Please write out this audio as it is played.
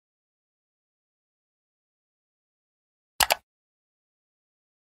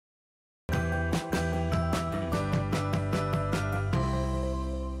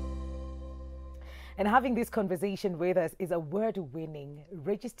And having this conversation with us is award-winning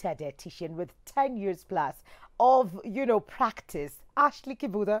registered dietitian with 10 years plus of, practice. Ashley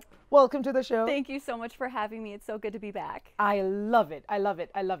Kibuda, welcome to the show. Thank you so much for having me. It's so good to be back. I love it. I love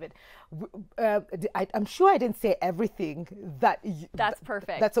it. I love it. I'm sure I didn't say everything That's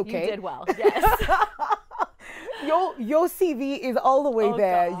perfect. That's okay. You did well. Yes. Your CV is all the way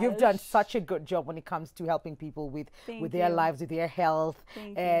there. Gosh. You've done such a good job when it comes to helping people with their lives, with their health,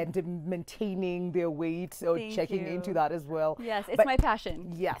 and maintaining their weight, or checking into that as well. Yes, it's my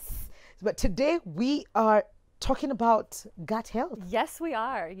passion. Yes. But today we are talking about gut health. Yes, we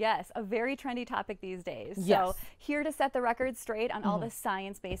are. Yes, a very trendy topic these days. Yes. So here to set the record straight on all the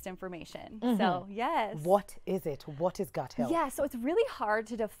science-based information. So yes. What is it? What is gut health? Yeah, so it's really hard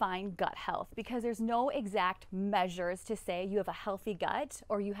to define gut health because there's no exact measures to say you have a healthy gut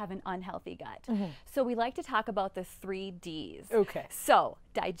or you have an unhealthy gut. So we like to talk about the 3 Ds. Okay. So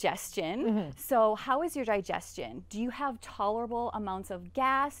digestion. So how is your digestion? Do you have tolerable amounts of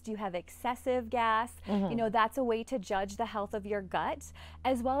gas? Do you have excessive gas? That's a way to judge the health of your gut,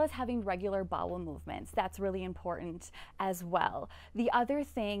 as well as having regular bowel movements. That's really important as well. The other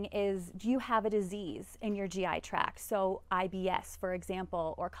thing is, do you have a disease in your GI tract? So IBS, for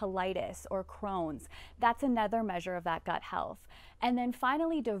example, or colitis or Crohn's. That's another measure of that gut health. And then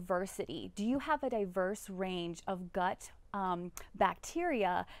finally, diversity. Do you have a diverse range of gut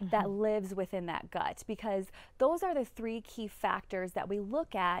bacteria that lives within that gut? Because those are the 3 key factors that we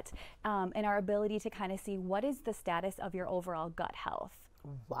look at in our ability to kind of see what is the status of your overall gut health.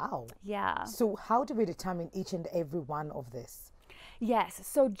 Wow. Yeah. So how do we determine each and every one of this? Yes,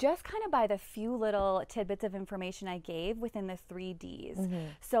 so just kind of by the few little tidbits of information I gave within the 3 Ds.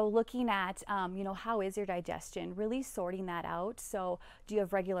 So looking at, how is your digestion? Really sorting that out. So do you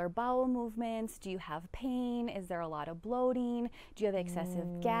have regular bowel movements? Do you have pain? Is there a lot of bloating? Do you have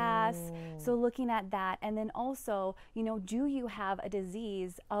excessive gas? So looking at that. And then also, do you have a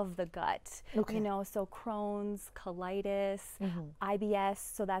disease of the gut? Okay. So Crohn's, colitis, IBS,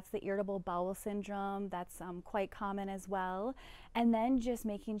 so that's the irritable bowel syndrome. That's quite common as well. And then just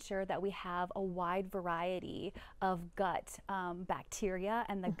making sure that we have a wide variety of gut bacteria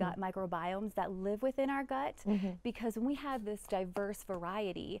and the gut microbiomes that live within our gut, because when we have this diverse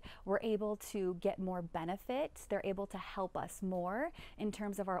variety, we're able to get more benefits. They're able to help us more in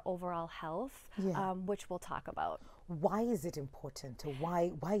terms of our overall health, which we'll talk about. Why is it important?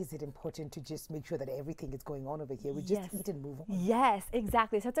 Why is it important to just make sure that everything is going on over here? We just eat and move on. Yes,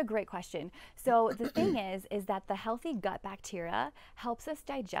 exactly. So that's a great question. So the thing is that the healthy gut bacteria helps us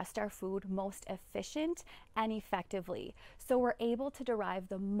digest our food most efficient and effectively. So we're able to derive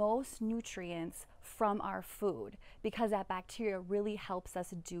the most nutrients from our food because that bacteria really helps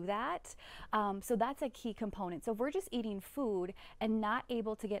us do that. So that's a key component. So if we're just eating food and not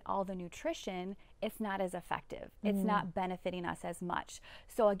able to get all the nutrition, it's not as effective. It's not benefiting us as much.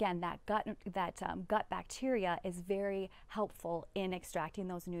 So again, that gut bacteria is very helpful in extracting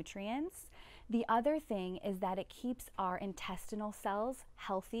those nutrients. The other thing is that it keeps our intestinal cells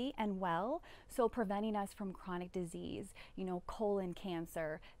healthy and well, so preventing us from chronic disease, colon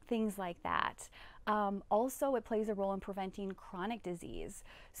cancer, things like that. Also, it plays a role in preventing chronic disease.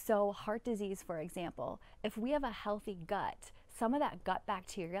 So heart disease, for example, if we have a healthy gut, some of that gut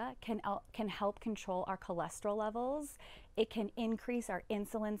bacteria can help control our cholesterol levels. It can increase our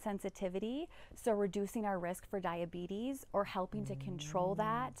insulin sensitivity, so reducing our risk for diabetes or helping to control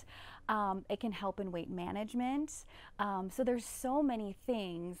that. It can help in weight management. So there's so many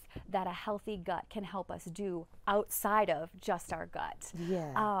things that a healthy gut can help us do outside of just our gut.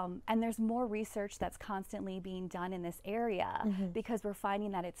 Yeah. And there's more research that's constantly being done in this area because we're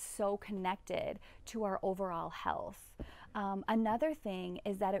finding that it's so connected to our overall health. Another thing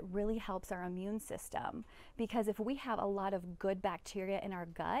is that it really helps our immune system, because if we have a lot of good bacteria in our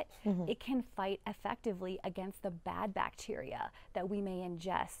gut, it can fight effectively against the bad bacteria that we may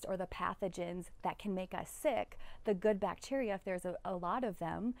ingest or the pathogens that can make us sick. The good bacteria, if there's a lot of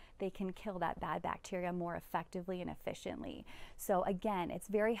them, they can kill that bad bacteria more effectively and efficiently. So again, it's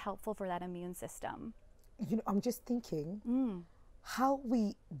very helpful for that immune system. I'm just thinking how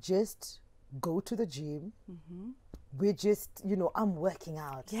we just go to the gym. We're just, I'm working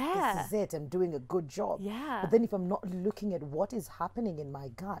out. Yeah. This is it. I'm doing a good job. Yeah. But then if I'm not looking at what is happening in my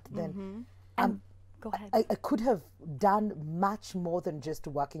gut, then go ahead. I could have done much more than just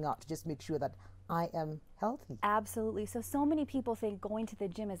working out to just make sure that I am healthy. Absolutely. So many people think going to the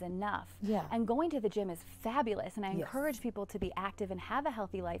gym is enough. Yeah. And going to the gym is fabulous. And I Yes. encourage people to be active and have a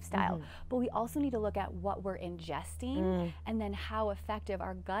healthy lifestyle. But we also need to look at what we're ingesting and then how effective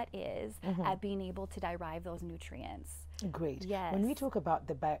our gut is at being able to derive those nutrients. Great. Yes. When we talk about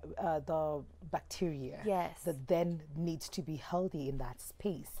the bacteria Yes. that then needs to be healthy in that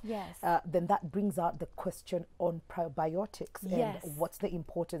space, Yes. then that brings out the question on probiotics Yes. and what's the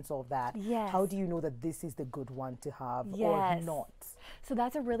importance of that. Yes. How do you know that this is the good one to have or Yes. not? So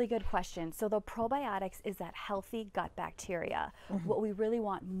that's a really good question. So the probiotics is that healthy gut bacteria, what we really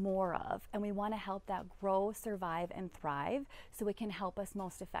want more of, and we want to help that grow, survive, and thrive so it can help us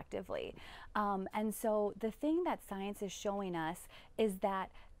most effectively. And so the thing that science is showing us is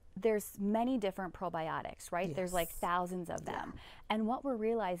that there's many different probiotics, right? There's like Yes. thousands of them. And what we're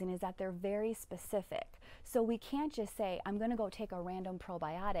realizing is that they're very specific. So we can't just say, I'm going to go take a random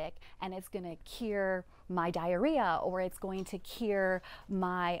probiotic and it's going to cure my diarrhea or it's going to cure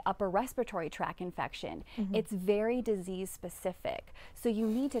my upper respiratory tract infection. It's very disease specific. So you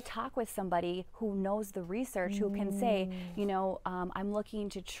need to talk with somebody who knows the research, who can say, you know, I'm looking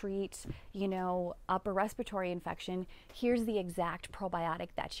to treat, you know, upper respiratory infection. Here's the exact probiotic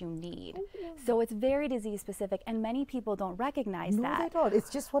that you need. So it's very disease specific, and many people don't recognize No, that. they don't. It's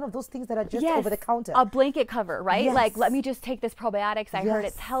just one of those things that are just Yes, over the counter. a blanket cover, right? Like, Yes. let me just take this probiotics. I heard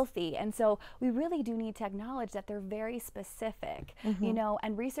it's Yes. healthy. And so we really do need to acknowledge that they're very specific, you know,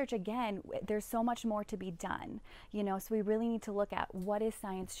 and research, again, there's so much more to be done, you know, so we really need to look at what is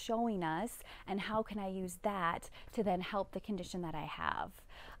science showing us and how can I use that to then help the condition that I have.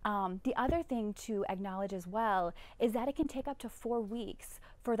 The other thing to acknowledge as well is that it can take up to 4 weeks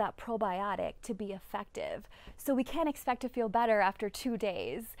for that probiotic to be effective. So we can't expect to feel better after 2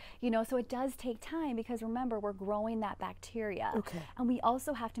 days, you know, so it does take time because remember, we're growing that bacteria. Okay. And we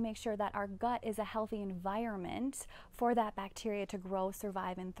also have to make sure that our gut is a healthy environment for that bacteria to grow,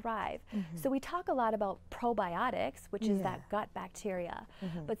 survive, and thrive. So we talk a lot about probiotics, which is that gut bacteria,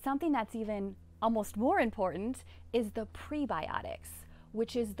 but something that's even almost more important is the prebiotics,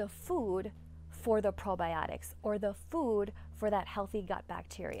 which is the food for the probiotics or the food for that healthy gut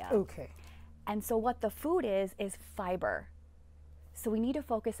bacteria. Okay. And so what the food is fiber. So we need to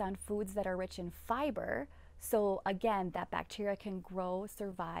focus on foods that are rich in fiber. So again, that bacteria can grow,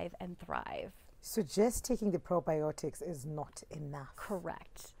 survive, and thrive. So just taking the probiotics is not enough.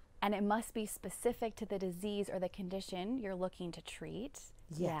 Correct. And it must be specific to the disease or the condition you're looking to treat.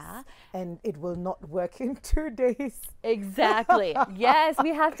 Yes. Yeah. And it will not work in 2 days. Exactly. Yes,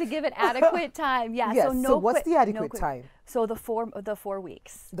 we have to give it adequate time. Yeah. Yes. So no. So what's the no adequate quick- time? So the 4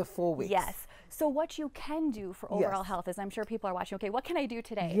 weeks. The 4 weeks. Yes. So what you can do for overall Yes. health is, I'm sure people are watching, okay, what can I do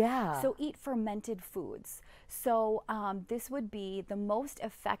today? Yeah. So eat fermented foods. So this would be the most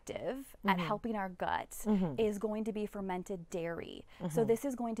effective at helping our gut is going to be fermented dairy. So this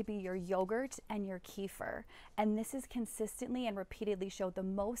is going to be your yogurt and your kefir. And this is consistently and repeatedly showed the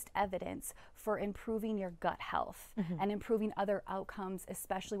most evidence for improving your gut health and improving other outcomes,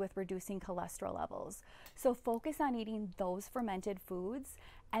 especially with reducing cholesterol levels. So focus on eating those fermented foods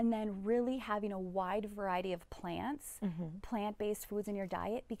and then really having a wide variety of plants, plant-based foods in your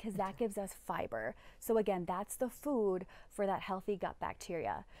diet, because that gives us fiber. So again, that's the food for that healthy gut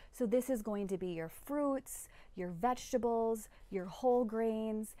bacteria. So this is going to be your fruits, your vegetables, your whole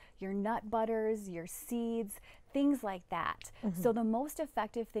grains, your nut butters, your seeds, things like that. So the most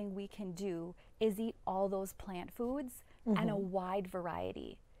effective thing we can do is eat all those plant foods and a wide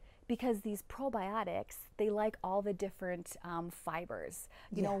variety. Because these probiotics, they like all the different fibers.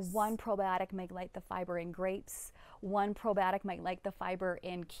 You know, one probiotic might like the fiber in grapes, one probiotic might like the fiber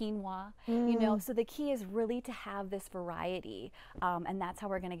in quinoa, you know, so the key is really to have this variety, and that's how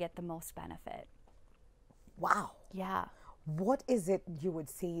we're gonna get the most benefit. Wow. Yeah. What is it you would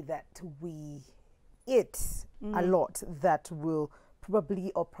say that we eat a lot that will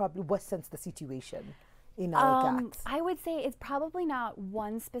probably worsens the situation in our gut? I would say it's probably not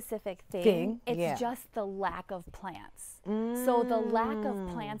one specific thing. It's yeah. just the lack of plants. So the lack of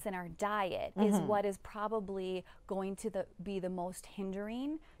plants in our diet is what is probably going to be the most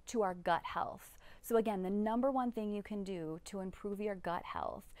hindering to our gut health. So again, the number one thing you can do to improve your gut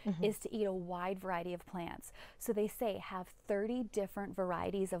health is to eat a wide variety of plants. So they say have 30 different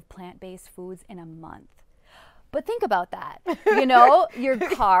varieties of plant-based foods in a month. But think about that, you know, your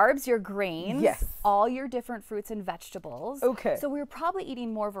carbs, your grains, Yes. all your different fruits and vegetables. Okay. So we're probably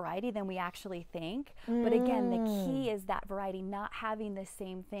eating more variety than we actually think. But again, the key is that variety, not having the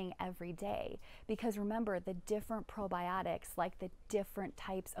same thing every day. Because remember, the different probiotics like the different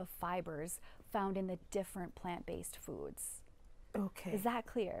types of fibers found in the different plant-based foods. Okay. Is that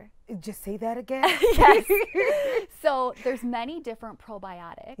clear? Just say that again. Yes. So there's many different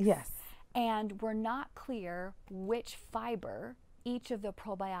probiotics. Yes. And we're not clear which fiber each of the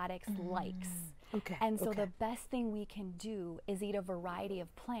probiotics likes. Okay. And so okay. the best thing we can do is eat a variety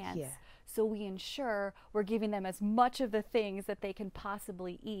of plants. Yeah. So we ensure we're giving them as much of the things that they can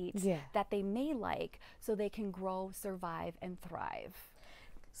possibly eat that they may like, so they can grow, survive, and thrive.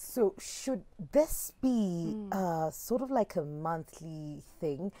 So should this be sort of like a monthly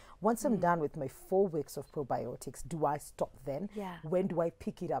thing? Once I'm done with my 4 weeks of probiotics, do I stop then? Yeah. When do I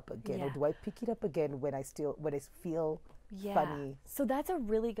pick it up again? Or do I pick it up again when I feel funny? So that's a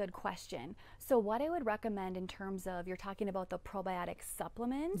really good question. So what I would recommend in terms of, you're talking about the probiotic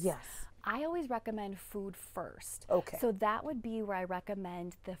supplements. Yes. I always recommend food first. Okay. So that would be where I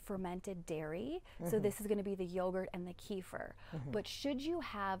recommend the fermented dairy. So this is going to be the yogurt and the kefir. But should you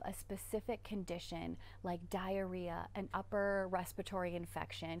have a specific condition like diarrhea, an upper respiratory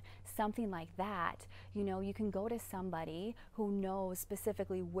infection, something like that, you know, you can go to somebody who knows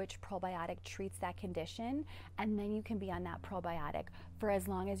specifically which probiotic treats that condition, and then you can be on that probiotic for as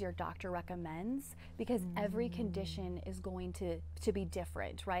long as your doctor recommends, because every condition is going to be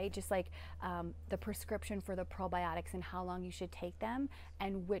different, right? Just like the prescription for the probiotics and how long you should take them,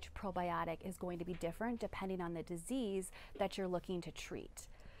 and which probiotic is going to be different depending on the disease that you're looking to treat.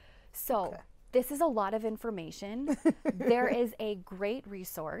 So this is a lot of information. There is a great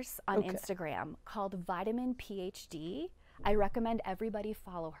resource on Instagram called Vitamin PhD. I recommend everybody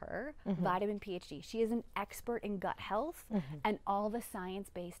follow her, Vitamin PhD. She is an expert in gut health and all the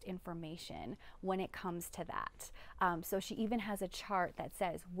science-based information when it comes to that. So she even has a chart that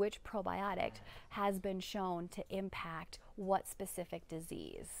says which probiotic has been shown to impact what specific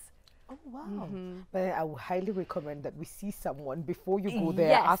disease. Oh, wow. But I would highly recommend that we see someone before you go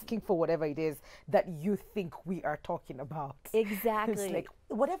there asking for whatever it is that you think we are talking about. Exactly. It's like,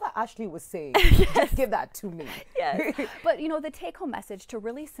 whatever Ashley was saying, just give that to me. Yes. But, you know, the take-home message, to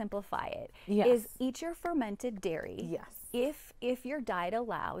really simplify it, is eat your fermented dairy. Yes. If your diet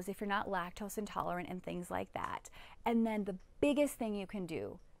allows, if you're not lactose intolerant and things like that. And then the biggest thing you can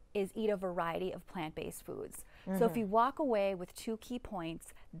do is eat a variety of plant-based foods. So if you walk away with 2 key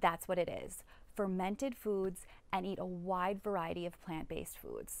points, that's what it is. Fermented foods, and eat a wide variety of plant-based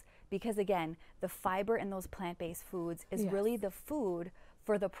foods. Because again, the fiber in those plant-based foods is really the food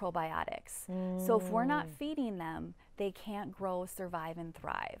for the probiotics. So if we're not feeding them, they can't grow, survive, and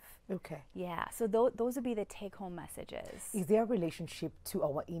thrive. Okay. Yeah, so those would be the take-home messages. Is there a relationship to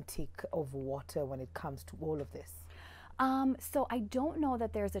our intake of water when it comes to all of this? So I don't know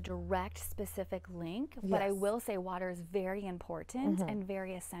that there's a direct specific link, but I will say water is very important and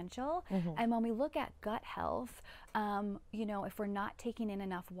very essential. And when we look at gut health, you know, if we're not taking in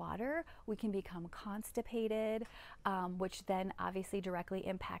enough water, we can become constipated, which then obviously directly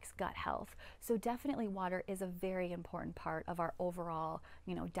impacts gut health. So definitely water is a very important part of our overall,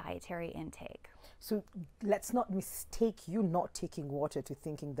 you know, dietary intake. So let's not mistake you not taking water to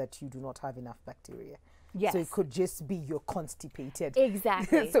thinking that you do not have enough bacteria. Yes. So it could just be you're constipated.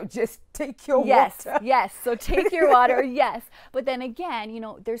 Exactly. So just take your water. Yes. So take your water. Yes. But then again, you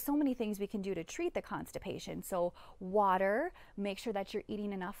know, there's so many things we can do to treat the constipation. So water, make sure that you're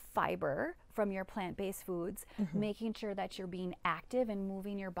eating enough fiber from your plant-based foods, making sure that you're being active and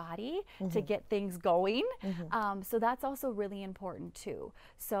moving your body to get things going. So that's also really important too.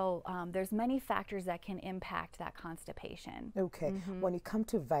 So there's many factors that can impact that constipation. Okay. When it comes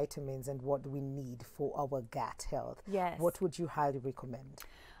to vitamins and what we need for our gut health, what would you highly recommend?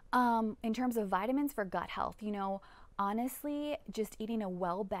 In terms of vitamins for gut health, you know, honestly, just eating a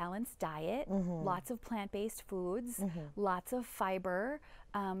well-balanced diet, lots of plant-based foods, lots of fiber,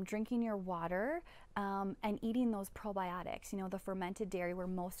 drinking your water, and eating those probiotics, you know, the fermented dairy, where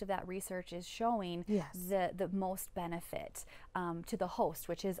most of that research is showing the most benefit to the host,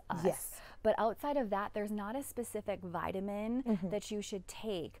 which is us. But outside of that, there's not a specific vitamin that you should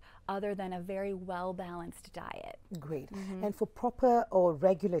take other than a very well-balanced diet. Great. And for proper or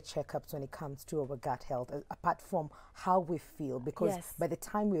regular checkups when it comes to our gut health, apart from how we feel, because by the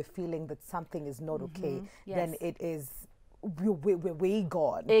time we're feeling that something is not okay, then it is we're way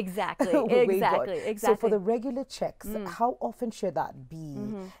gone. Exactly. Exactly. So for the regular checks, how often should that be?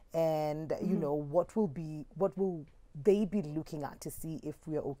 And you know, what will they be looking at to see if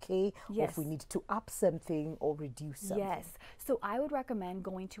we're okay, or if we need to up something or reduce something? Yes. So I would recommend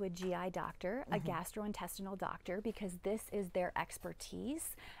going to a GI doctor, a gastrointestinal doctor, because this is their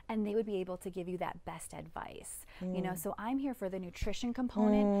expertise and they would be able to give you that best advice. You know, so I'm here for the nutrition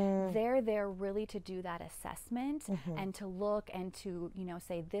component. They're there really to do that assessment and to look and to, you know,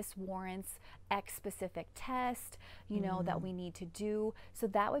 say this warrants X specific test, you know, that we need to do. So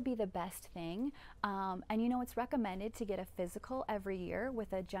that would be the best thing. And you know, it's recommended to get a physical every year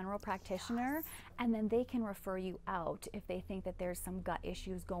with a general practitioner, and then they can refer you out if they think that there's some gut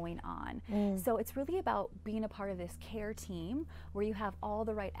issues going on. So it's really about being a part of this care team where you have all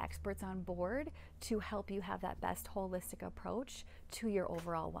the right experts on board to help you have that best holistic approach to your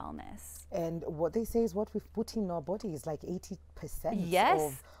overall wellness. And what they say is what we've put in our body is like 80%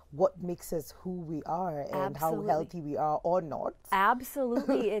 of what makes us who we are and how healthy we are or not.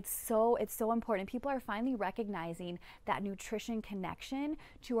 Absolutely. It's so important. People are finally recognizing that nutrition connection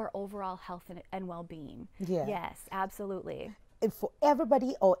to our overall health and well-being. Yes, absolutely. And for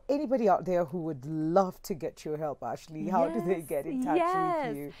everybody or anybody out there who would love to get your help, Ashley, how do they get in touch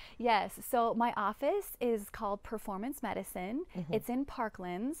with you? Yes. So my office is called Performance Medicine. It's in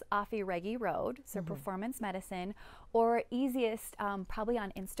Parklands off Iregi Road. So Performance Medicine, or easiest probably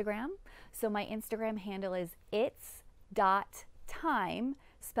on Instagram. So my Instagram handle is its.time,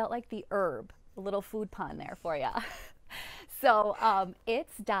 spelt like the herb. A little food pun there for you. So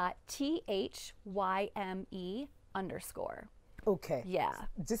its.thyme_. Okay. Yeah.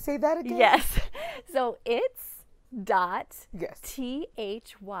 Just say that again. Yes. So it's .thyme_.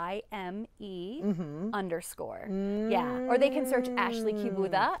 Yeah. Or they can search Ashley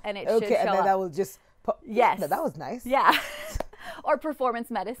Kibuda and it should show and then up. that will just Yes. No, that was nice. Yeah. Or Performance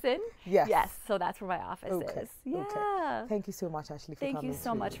Medicine. Yes. Yes. So that's where my office is. Yeah. Okay. Thank you so much, Ashley, for coming. Thank you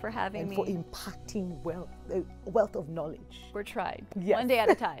so much for having me. And for impacting wealth of knowledge. We're trying. Yes. One day at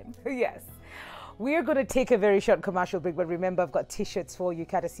a time. Yes. We're going to take a very short commercial break, but remember, I've got t-shirts for you,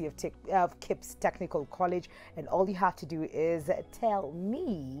 courtesy of KIPS Technical College, and all you have to do is tell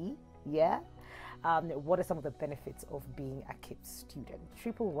me, what are some of the benefits of being a KIPS student?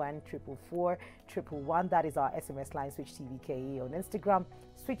 111 444 111. That is our SMS line. Switch TV KE on Instagram,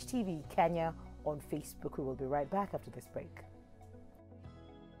 Switch TV Kenya on Facebook. We will be right back after this break.